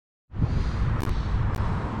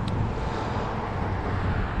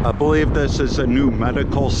I believe this is a new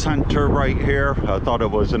medical center right here. I thought it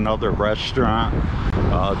was another restaurant.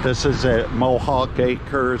 This is at Mohawk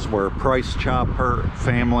Acres, where Price Chopper,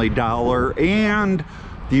 Family Dollar, and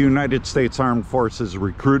the United States Armed Forces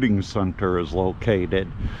Recruiting Center is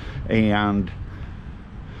located. And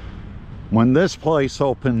when this place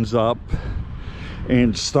opens up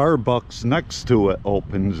and Starbucks next to it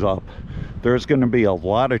opens up, there's going to be a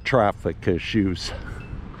lot of traffic issues.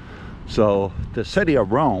 So the city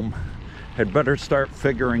of Rome had better start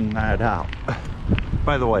figuring that out.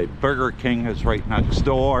 By the way, Burger King is right next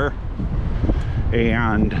door,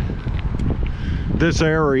 and this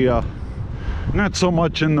area, not so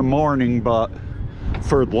much in the morning, but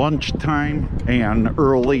for lunchtime and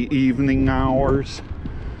early evening hours,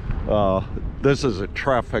 this is a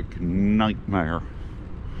traffic nightmare,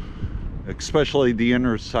 especially the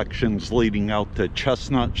intersections leading out to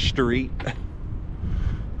Chestnut Street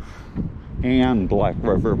and Black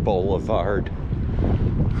River Boulevard.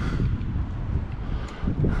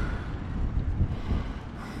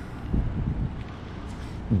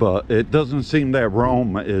 But it doesn't seem that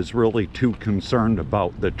Rome is really too concerned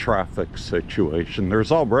about the traffic situation.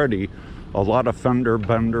 There's already a lot of fender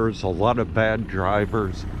benders, a lot of bad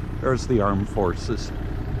drivers. There's the armed forces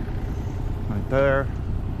right there.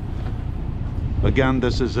 Again,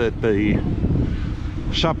 this is at the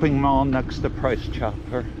shopping mall next to Price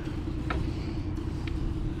Chopper.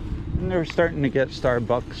 And they're starting to get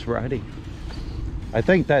Starbucks ready. I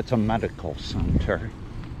think that's a medical center,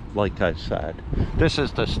 like I said. This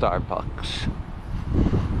is the Starbucks.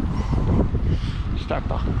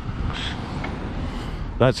 Starbucks.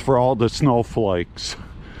 That's for all the snowflakes.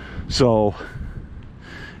 So,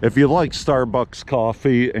 if you like Starbucks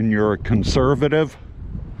coffee and you're a conservative,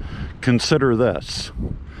 consider this.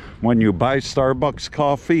 When you buy Starbucks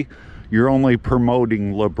coffee, you're only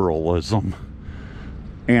promoting liberalism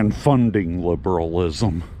and funding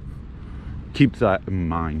liberalism. Keep that in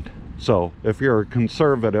mind. So if you're a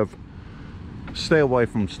conservative, stay away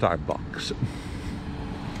from Starbucks.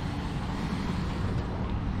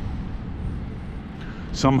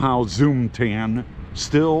 Somehow Zoomtan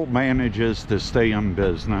still manages to stay in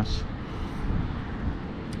business.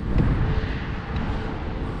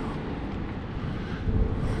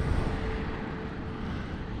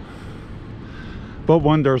 But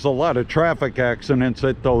when there's a lot of traffic accidents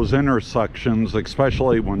at those intersections,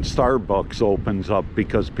 especially when Starbucks opens up,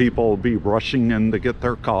 because people will be rushing in to get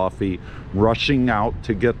their coffee, rushing out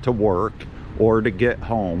to get to work or to get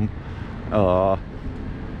home, the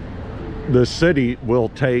city will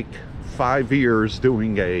take 5 years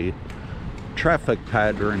doing a traffic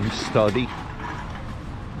pattern study.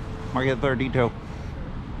 Market 32.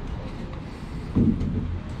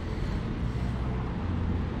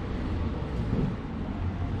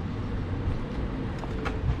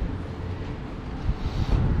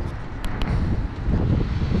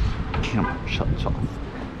 Camera shuts off.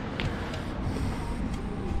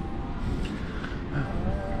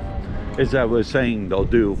 As I was saying, they'll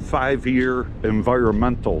do 5-year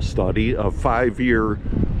environmental study, a 5-year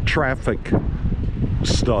traffic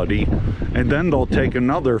study, and then they'll take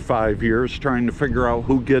another 5 years trying to figure out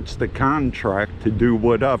who gets the contract to do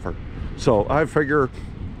whatever. So I figure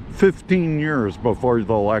 15 years before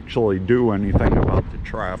they'll actually do anything about the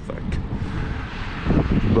traffic.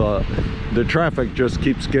 But the traffic just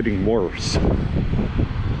keeps getting worse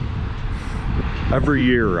every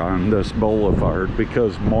year on this boulevard,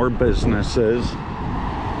 because more businesses,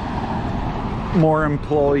 more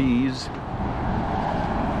employees,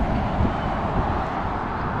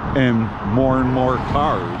 and more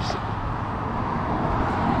cars.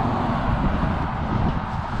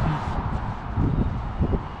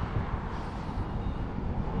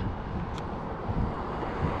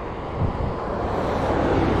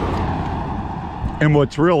 And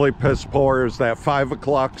what's really piss poor is that 5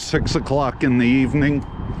 o'clock, 6 o'clock in the evening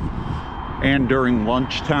and during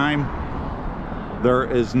lunchtime, there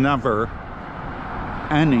is never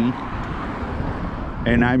any,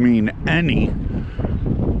 and I mean any,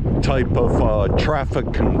 type of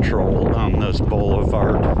traffic control on this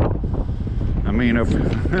boulevard. I mean, if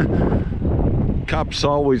cops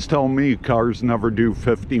always tell me cars never do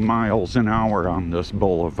 50 miles an hour on this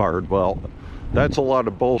boulevard. Well, that's a lot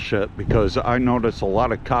of bullshit, because I notice a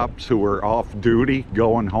lot of cops who are off duty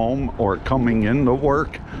going home or coming into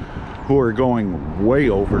work who are going way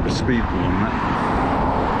over the speed limit.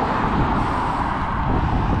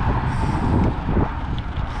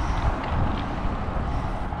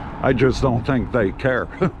 I just don't think they care.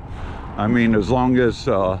 I mean, as long as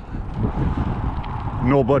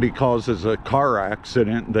nobody causes a car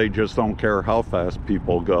accident, they just don't care how fast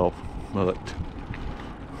people go. But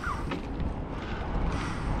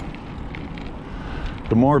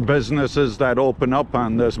The more businesses that open up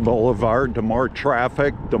on this boulevard, the more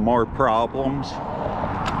traffic, the more problems.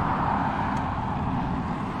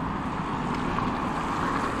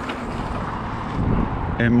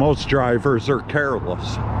 And most drivers are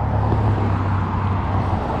careless.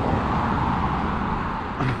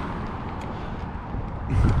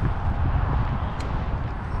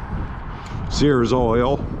 Sears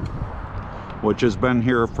Oil, which has been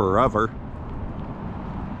here forever.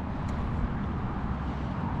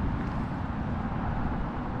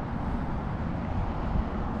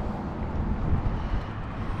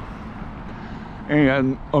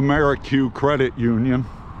 And AmeriQ Credit Union.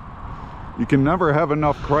 You can never have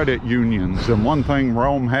enough credit unions, and one thing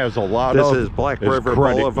Rome has a lot of. This is Black River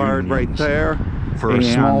Boulevard right there for a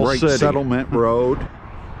small city. Settlement road.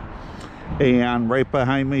 And right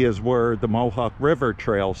behind me is where the Mohawk River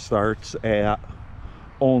Trail starts at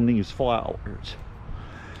Olney's Flowers.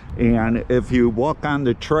 And if you walk on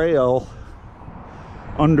the trail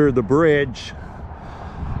under the bridge,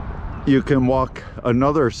 you can walk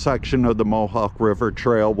another section of the Mohawk River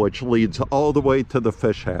Trail, which leads all the way to the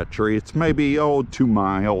fish hatchery. It's maybe 2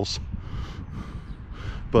 miles,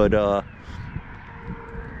 but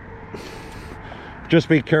just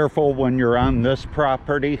be careful when you're on this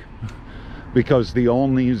property, because the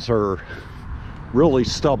Olneys are really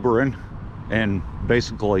stubborn and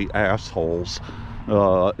basically assholes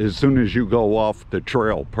as soon as you go off the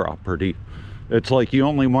trail property. It's like you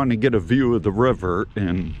only want to get a view of the river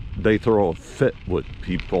and they throw a fit with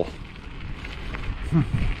people.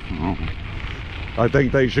 I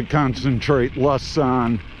think they should concentrate less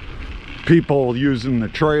on people using the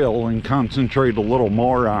trail and concentrate a little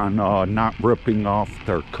more on not ripping off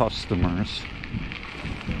their customers.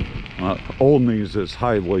 Olney's is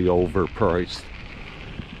highly overpriced.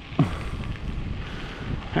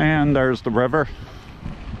 And there's the river.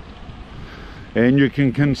 And you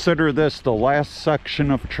can consider this the last section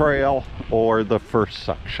of trail or the first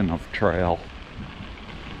section of trail.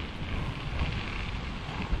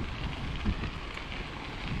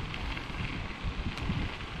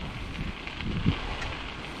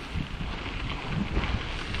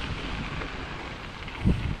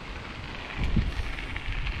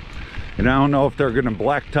 And I don't know if they're going to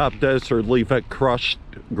blacktop this or leave it crushed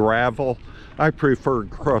gravel. I prefer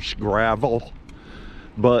crushed gravel.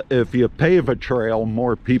 But if you pave a trail,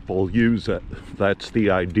 more people use it. That's the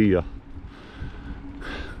idea.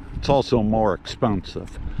 It's also more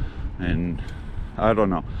expensive. And I don't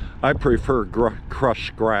know. I prefer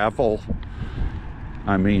crushed gravel.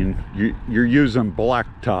 I mean, you're using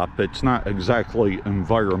blacktop. It's not exactly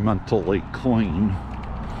environmentally clean.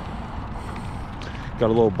 Got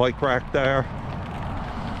a little bike rack there.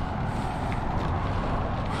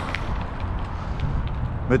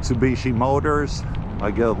 Mitsubishi Motors. I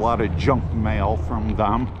get a lot of junk mail from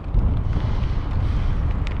them.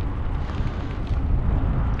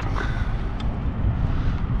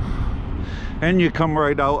 And you come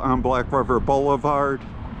right out on Black River Boulevard.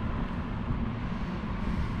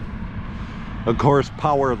 Of course,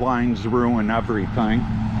 power lines ruin everything.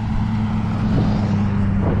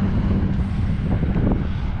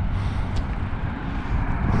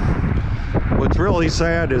 What's really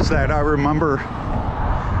sad is that I remember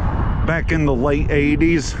back in the late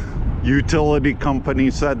 80s, utility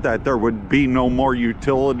companies said that there would be no more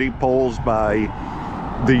utility poles by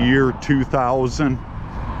the year 2000.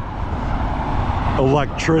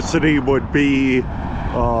 Electricity would be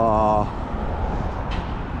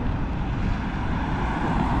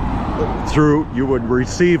you would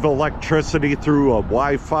receive electricity through a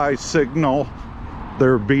Wi-Fi signal.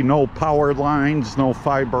 There would be no power lines, no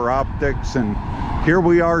fiber optics, and here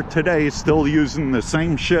we are today still using the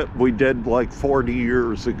same shit we did like 40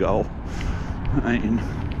 years ago. I mean,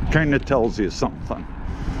 kind of tells you something.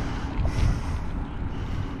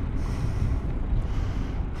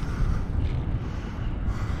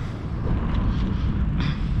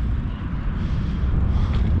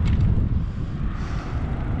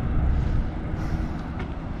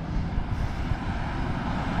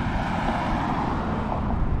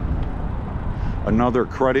 Another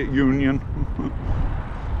credit union.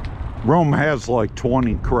 Rome has like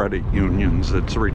 20 credit unions. It's ridiculous.